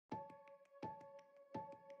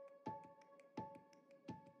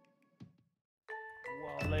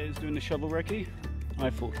While Leia's doing the shovel recce, I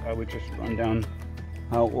thought I would just run down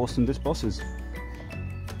how awesome this boss is.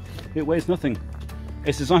 It weighs nothing.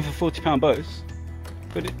 It's designed for £40 boats,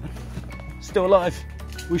 but it's still alive.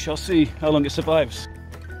 We shall see how long it survives.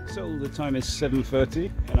 So the time is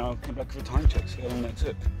 7:30 and I'll come back for a time check, see how long that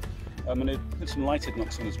took. I'm going to put some lighted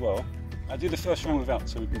Nocks on as well. I'll do the first round without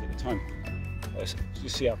so we can get the time. So you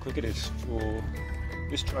see how quick it is for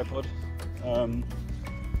this tripod. On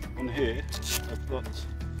here I've got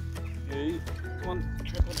a, come on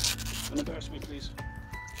tripod, don't embarrass me please.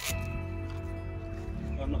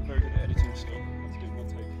 I'm not very good at editing, so I have to do one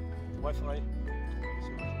take. Wi-Fi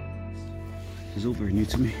is all very new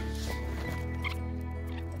to me.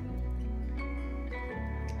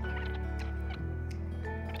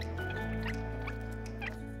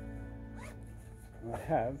 I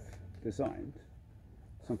have designed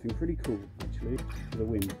something pretty cool actually for the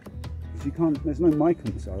wind. Because you can't, there's no mic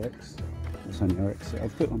on this RX, the Sony RX, so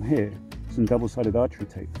I've put on here some double-sided archery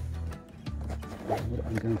tape. What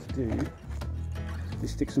I'm going to do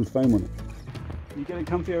is stick some foam on it. You getting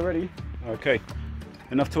comfy already? Okay,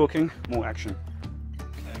 enough talking, more action.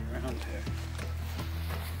 Okay, around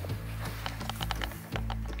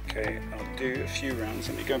here. Okay, I'll do a few rounds.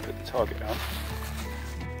 Let me go and put the target out.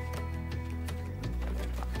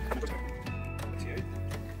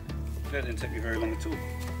 That didn't take me very long at all. Okay,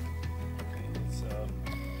 let's I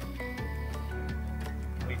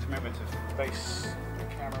need to remember to face the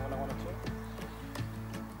camera when I want to talk.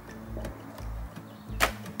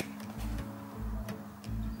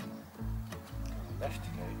 Left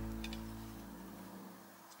today.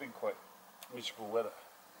 It's been quite miserable weather,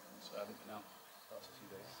 so I haven't been out the last few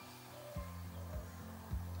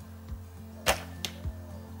days.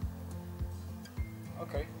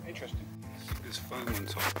 Okay, interesting. There's foam on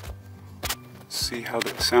top. See how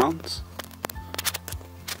that sounds?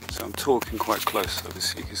 So I'm talking quite close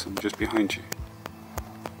obviously because I'm just behind you.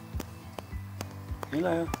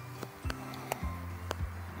 Hello.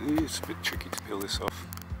 It's a bit tricky to peel this off.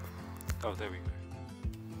 Oh, there we go.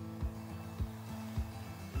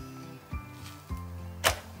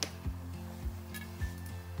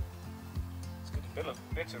 It's got a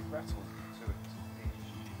bit of rattle to it.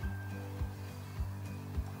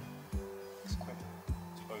 It's quite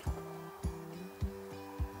disposable.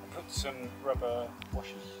 I put some rubber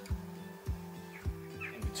washers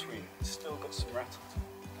in between. It's still got some rattle to it.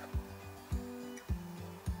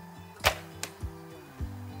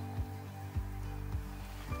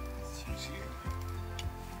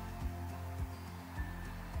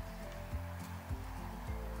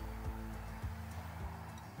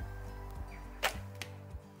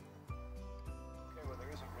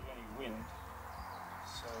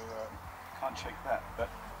 Can't check that, but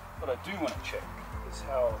what I do want to check is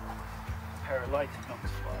how a pair of lighted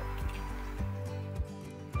Nocks fly.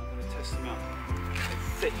 I'm going to test them out.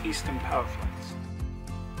 They're thick Eastern power flights.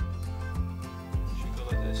 Should go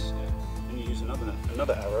like this, yeah. And you use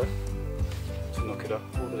another arrow to knock it up,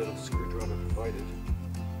 or the little screwdriver provided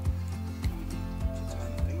to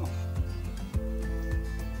turn the thing off.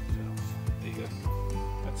 There you go.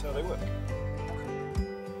 That's how they work.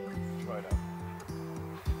 Try it out.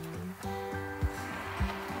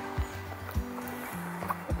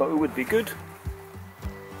 A bow would be good.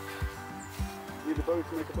 Need a bow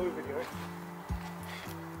to make a bow video.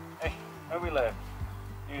 Hey, how we live?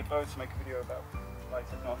 Need a bow to make a video about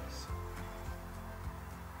lighted Nocks.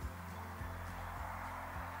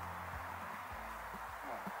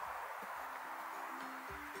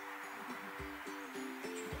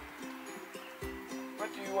 What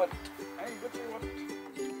do you want? Hey, what do you want?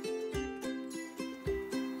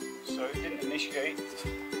 So it didn't initiate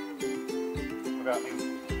without me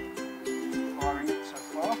firing it so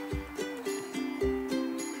far.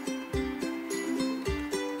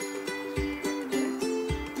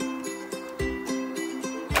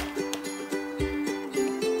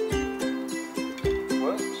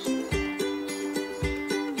 Works.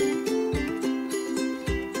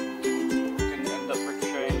 Didn't end up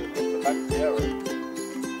ricocheting off the back of the arrow.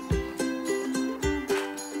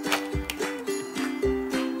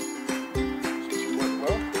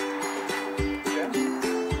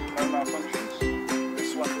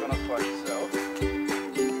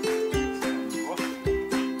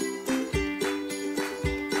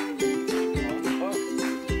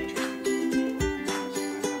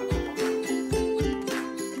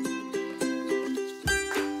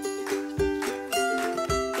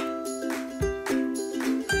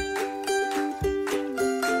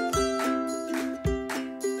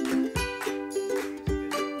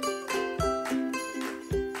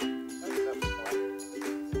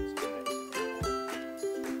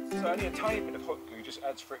 So only a tiny bit of hot glue just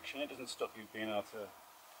adds friction. It doesn't stop you being able to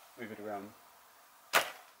move it around.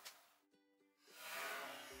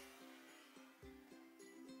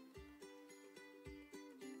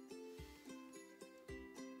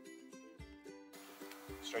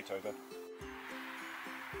 Straight over. Very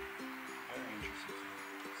interesting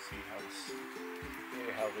to see how this,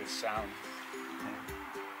 hear how this sounds.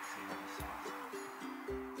 See how this sounds.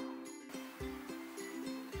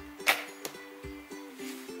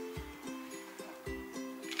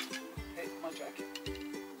 Hit my jacket.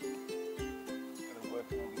 Gotta work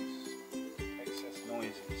on all these excess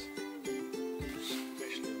noises,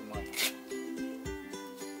 especially with my.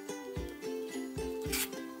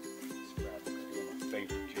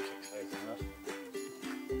 Favourite Q6 layers on earth.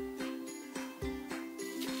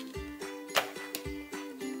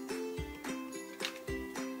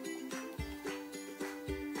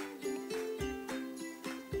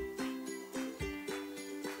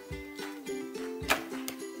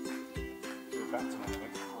 We're back to my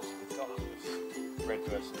weight, of course, the top of this red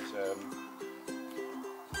versus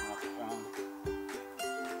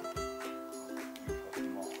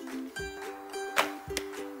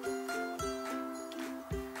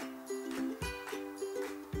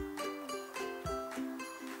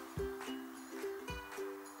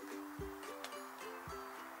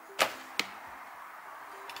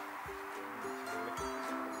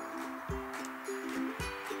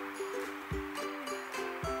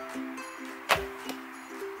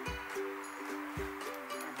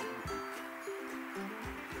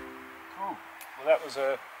well, that was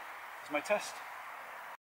my test.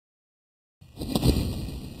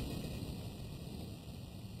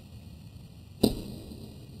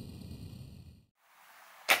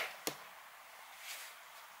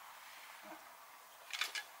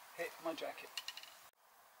 Hit my jacket.